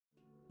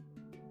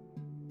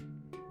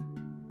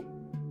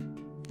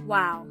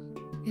Wow,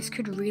 this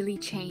could really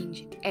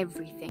change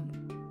everything.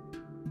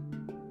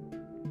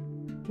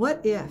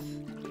 What if?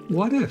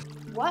 What if?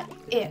 What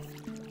if?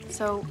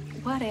 So,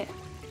 what if?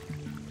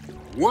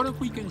 What if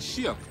we can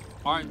shift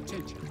our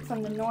attention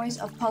From the noise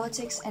of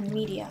politics and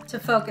media to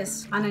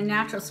focus on a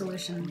natural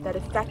solution that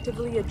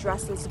effectively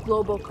addresses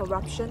global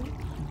corruption,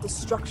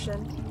 destruction,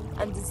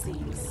 and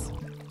disease.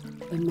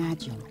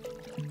 Imagine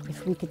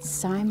if we could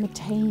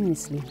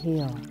simultaneously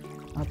heal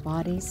our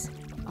bodies,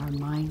 our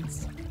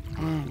minds,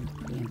 and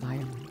the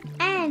environment.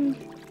 And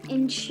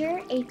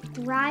ensure a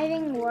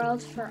thriving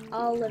world for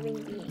all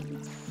living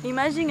beings.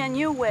 Imagine a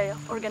new way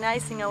of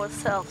organizing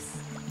ourselves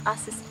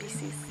as a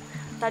species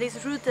that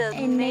is rooted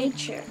in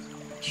nature,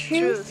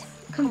 truth,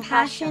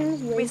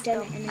 compassion,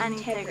 wisdom, and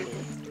integrity.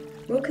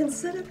 We'll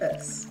consider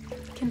this.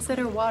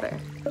 Consider water.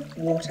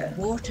 Water.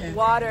 Water.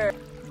 Water.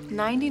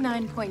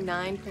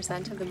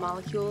 99.9% of the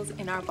molecules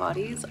in our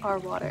bodies are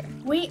water.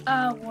 We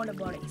are water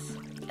bodies,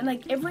 and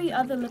like every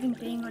other living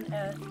being on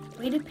Earth,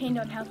 we depend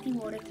on healthy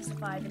water to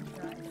survive and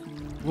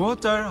thrive.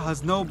 Water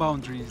has no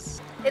boundaries.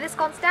 It is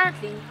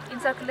constantly in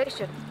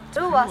circulation,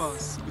 through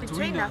us,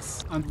 between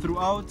us, and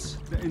throughout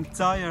the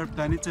entire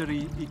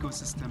planetary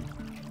ecosystem.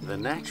 The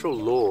natural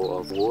law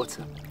of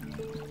water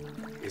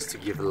is to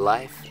give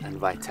life and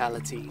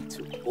vitality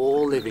to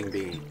all living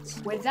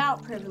beings,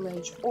 without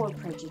privilege or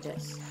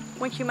prejudice.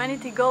 When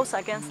humanity goes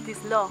against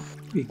this law,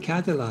 We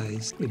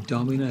catalyze a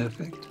domino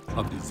effect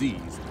of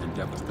disease and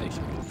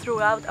devastation.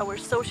 throughout our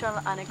social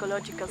and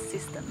ecological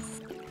systems.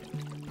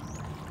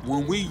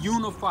 When we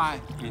unify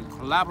and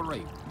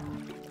collaborate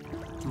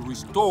to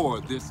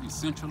restore this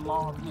essential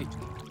law of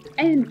nature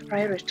and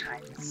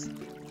prioritize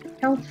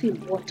healthy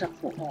water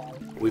for all,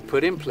 we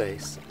put in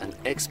place an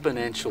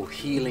exponential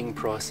healing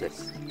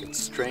process that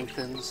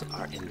strengthens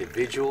our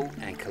individual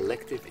and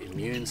collective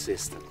immune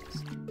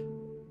systems.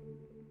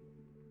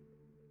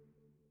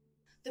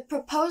 The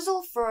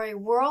proposal for a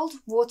world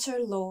water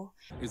law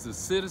is a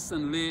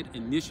citizen-led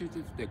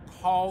initiative that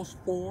calls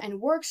for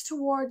and works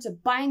towards a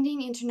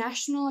binding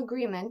international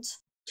agreement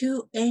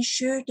to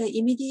ensure the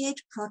immediate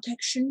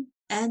protection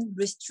and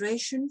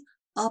restoration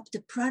of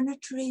the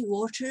planetary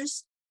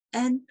waters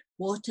and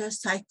water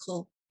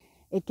cycle.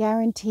 It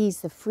guarantees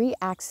the free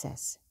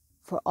access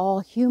for all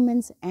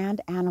humans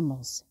and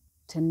animals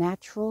to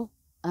natural,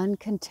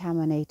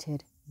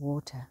 uncontaminated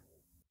water.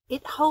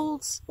 It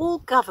holds all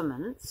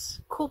governments,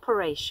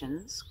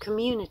 corporations,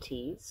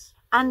 communities,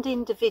 and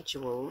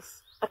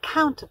individuals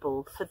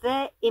accountable for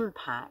their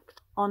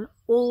impact on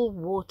all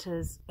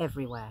waters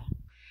everywhere.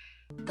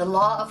 The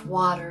law of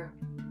water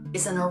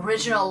is an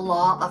original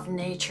law of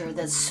nature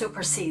that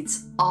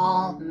supersedes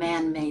all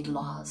man-made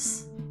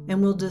laws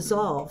and will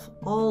dissolve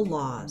all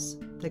laws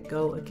that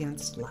go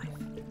against life.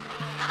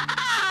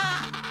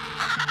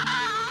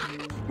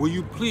 Will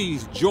you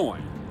please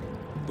join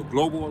the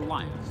Global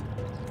Alliance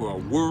for a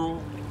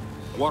world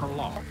water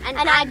law? And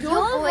add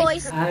your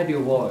voice. Add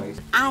your voice.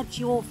 Add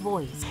your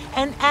voice.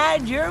 And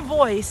add your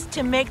voice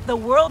to make the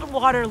world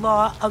water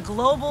law a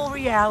global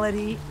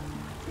reality.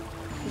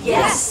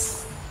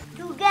 Yes!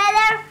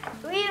 Together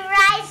we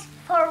rise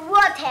for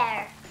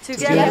water.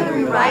 Together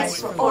we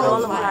rise for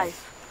all of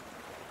life.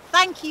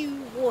 Thank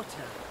you,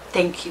 water.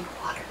 Thank you,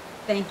 water.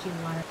 Thank you,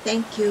 water.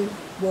 Thank you,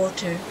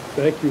 water.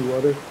 Thank you,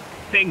 water.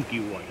 Thank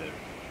you, water.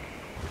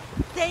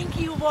 Thank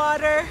you,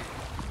 water.